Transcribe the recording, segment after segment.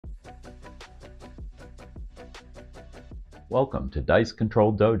Welcome to Dice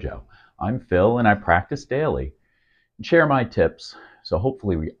Control Dojo. I'm Phil and I practice daily and share my tips so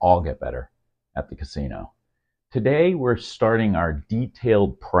hopefully we all get better at the casino. Today we're starting our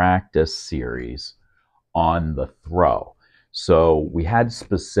detailed practice series on the throw. So we had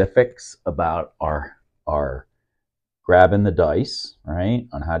specifics about our grabbing the dice, right?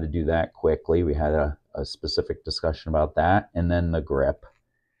 On how to do that quickly. We had a specific discussion about that, and then the grip.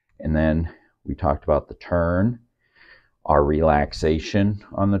 And then we talked about the turn, our relaxation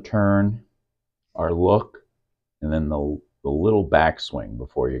on the turn, our look, and then the little backswing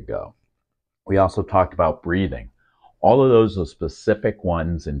before you go. We also talked about breathing. All of those are specific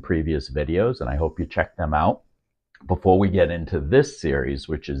ones in previous videos, and I hope you check them out before we get into this series,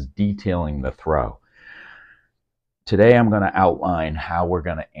 which is detailing the throw. Today I'm going to outline how we're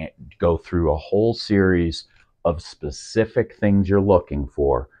going to go through a whole series of specific things you're looking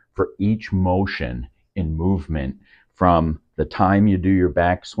for each motion in movement from the time you do your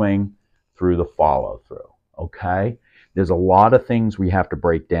backswing through the follow through. Okay? There's a lot of things we have to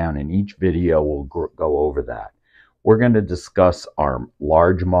break down, and each video will go over that. We're going to discuss our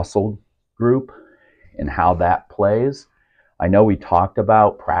large muscle group and how that plays. I know we talked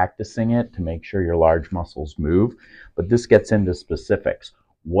about practicing it to make sure your large muscles move, but this gets into specifics.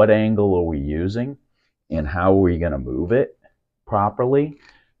 What angle are we using and how are we going to move it properly?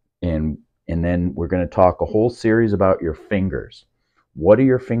 And then we're going to talk a whole series about your fingers. What are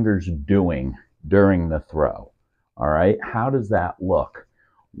your fingers doing during the throw? All right, how does that look?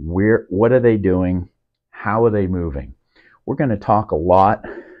 What are they doing? How are they moving? We're going to talk a lot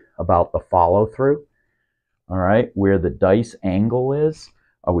about the follow through. All right, where the dice angle is.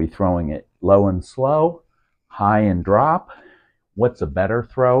 Are we throwing it low and slow, high and drop? What's a better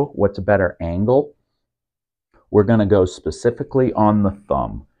throw? What's a better angle? We're going to go specifically on the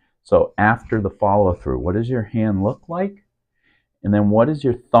thumb. So after the follow through, what does your hand look like? And then what is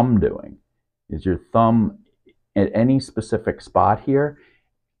your thumb doing? Is your thumb at any specific spot here?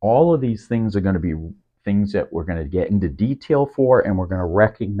 All of these things are going to be things that we're going to get into detail for, and we're going to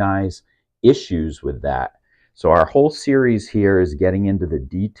recognize issues with that. So our whole series here is getting into the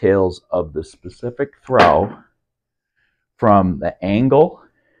details of the specific throw from the angle.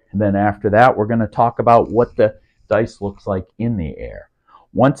 And then after that, we're going to talk about what the dice looks like in the air.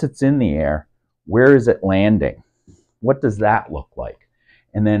 Once it's in the air, where is it landing? What does that look like?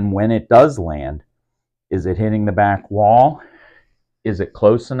 And then when it does land, is it hitting the back wall? Is it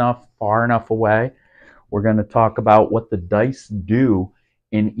close enough, far enough away? We're going to talk about what the dice do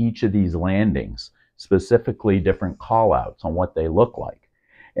in each of these landings, specifically different call-outs on what they look like.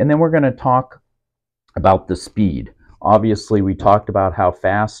 And then we're going to talk about the speed. Obviously, we talked about how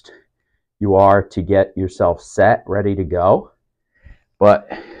fast you are to get yourself set, ready to go.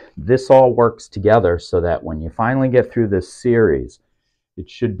 But this all works together so that when you finally get through this series, it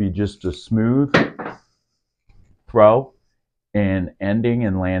should be just a smooth throw and ending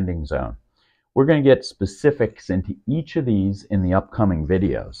and landing zone. We're going to get specifics into each of these in the upcoming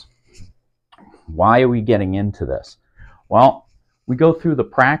videos. Why are we getting into this? Well, we go through the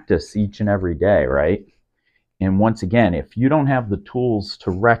practice each and every day, right? And once again, if you don't have the tools to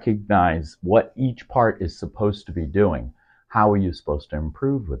recognize what each part is supposed to be doing, how are you supposed to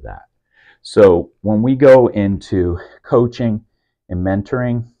improve with that? So when we go into coaching and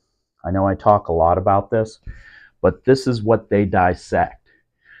mentoring, I know I talk a lot about this, but this is what they dissect.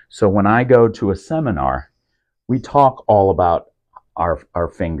 So when I go to a seminar, we talk all about our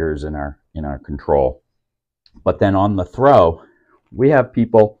fingers and our control. But then on the throw, we have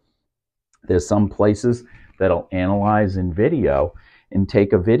people, there's some places that'll analyze in video and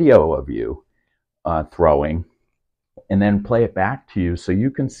take a video of you throwing and then play it back to you so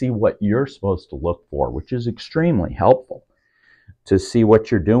you can see what you're supposed to look for, which is extremely helpful to see what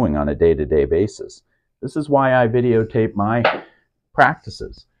you're doing on a day-to-day basis. This is why I videotape my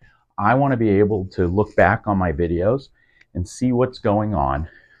practices. I want to be able to look back on my videos and see what's going on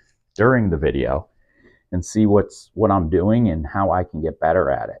during the video and see what I'm doing and how I can get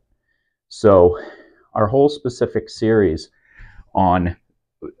better at it. So our whole specific series on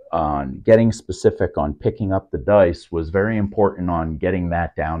getting specific on picking up the dice was very important on getting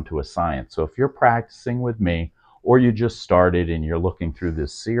that down to a science. So if you're practicing with me or you just started and you're looking through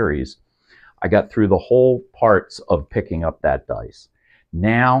this series, I got through the whole parts of picking up that dice.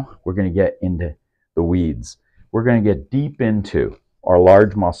 Now we're going to get into the weeds. We're going to get deep into our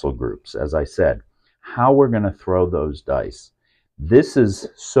large muscle groups, as I said, how we're going to throw those dice. This is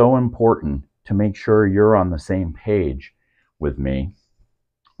so important to make sure you're on the same page with me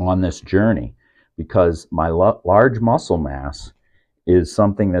on this journey, because my large muscle mass is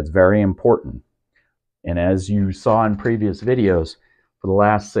something that's very important. And as you saw in previous videos, for the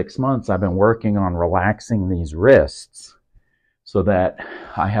last 6 months, I've been working on relaxing these wrists so that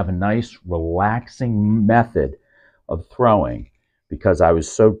I have a nice relaxing method of throwing, because I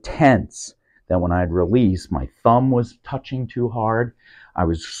was so tense that when I'd release, my thumb was touching too hard, I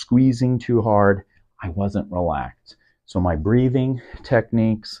was squeezing too hard, I wasn't relaxed. So my breathing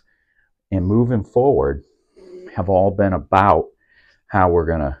techniques and moving forward have all been about how we're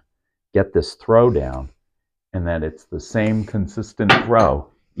going to get this throw down, and that it's the same consistent throw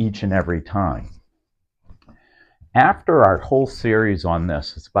each and every time. After our whole series on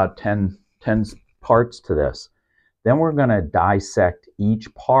this, it's about 10 parts to this, then we're going to dissect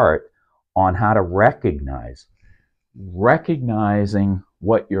each part on how to recognizing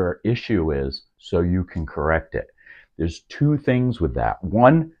what your issue is so you can correct it. There's 2 things with that.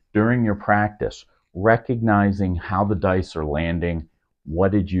 One, during your practice, recognizing how the dice are landing,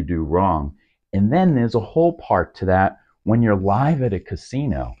 what did you do wrong? And then there's a whole part to that when you're live at a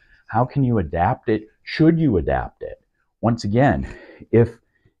casino. How can you adapt it? Should you adapt it? Once again, if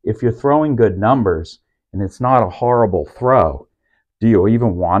you're throwing good numbers and it's not a horrible throw, do you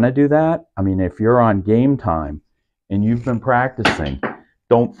even want to do that? I mean, if you're on game time and you've been practicing,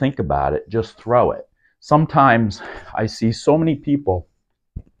 don't think about it, just throw it. Sometimes I see so many people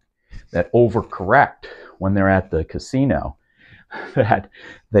that overcorrect when they're at the casino that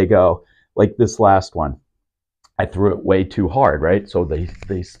they go, like this last one, I threw it way too hard, right? So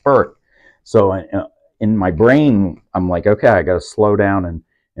they spurt. So in my brain, I'm like, okay, I got to slow down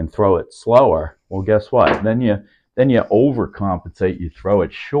and throw it slower. Well, guess what? Then you overcompensate, you throw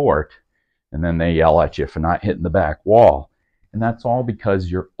it short, and then they yell at you for not hitting the back wall. And that's all because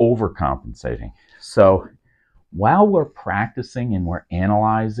you're overcompensating. So while we're practicing and we're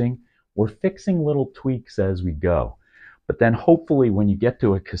analyzing, we're fixing little tweaks as we go. But then hopefully when you get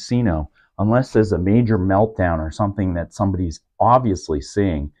to a casino, unless there's a major meltdown or something that somebody's obviously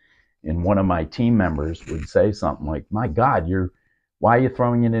seeing, and one of my team members would say something like, my God, why are you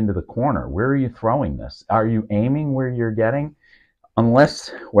throwing it into the corner? Where are you throwing this? Are you aiming where you're getting?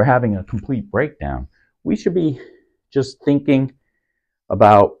 Unless we're having a complete breakdown, we should be just thinking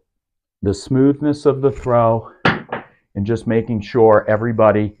about the smoothness of the throw and just making sure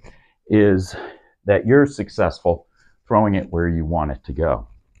everybody that you're successful throwing it where you want it to go.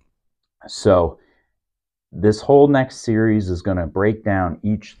 So this whole next series is going to break down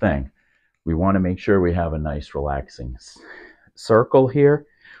each thing. We want to make sure we have a nice relaxing circle here.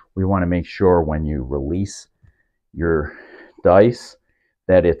 We want to make sure when you release your dice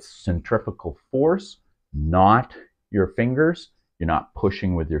that it's centrifugal force, not your fingers. You're not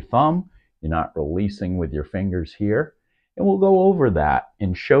pushing with your thumb. You're not releasing with your fingers here. And we'll go over that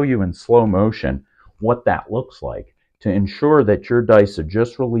and show you in slow motion what that looks like to ensure that your dice are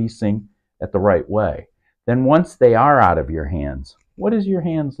just releasing at the right way. Then once they are out of your hands, what does your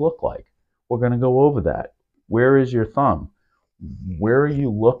hands look like? We're going to go over that. Where is your thumb? Where are you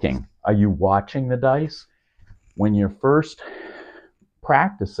looking? Are you watching the dice? When you're first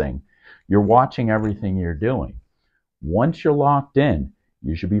practicing, you're watching everything you're doing. Once you're locked in,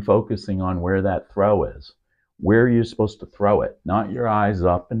 you should be focusing on where that throw is. Where you're supposed to throw it, not your eyes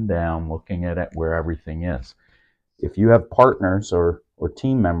up and down looking at it where everything is. If you have partners or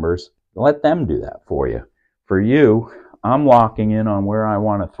team members, let them do that for you. For you, I'm locking in on where I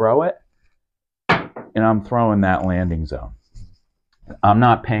want to throw it, and I'm throwing that landing zone. I'm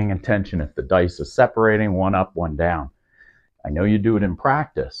not paying attention if the dice are separating, one up, one down. I know you do it in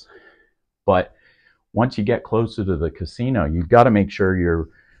practice, but once you get closer to the casino, you've got to make sure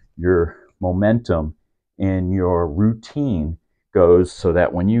your momentum and your routine goes so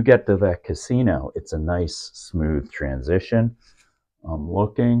that when you get to that casino, it's a nice, smooth transition. I'm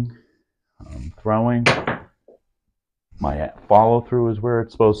looking, I'm throwing. My follow through is where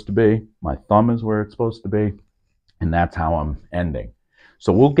it's supposed to be. My thumb is where it's supposed to be. And that's how I'm ending.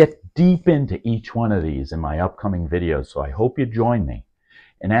 So we'll get deep into each one of these in my upcoming videos. So I hope you join me.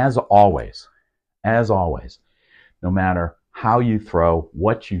 And as always, no matter how you throw,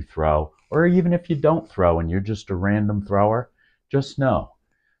 what you throw, or even if you don't throw and you're just a random thrower, just know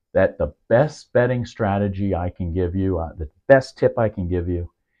that the best betting strategy I can give you, the best tip I can give you,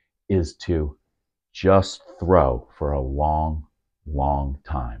 is to just throw for a long, long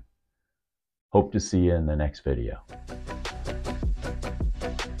time. Hope to see you in the next video.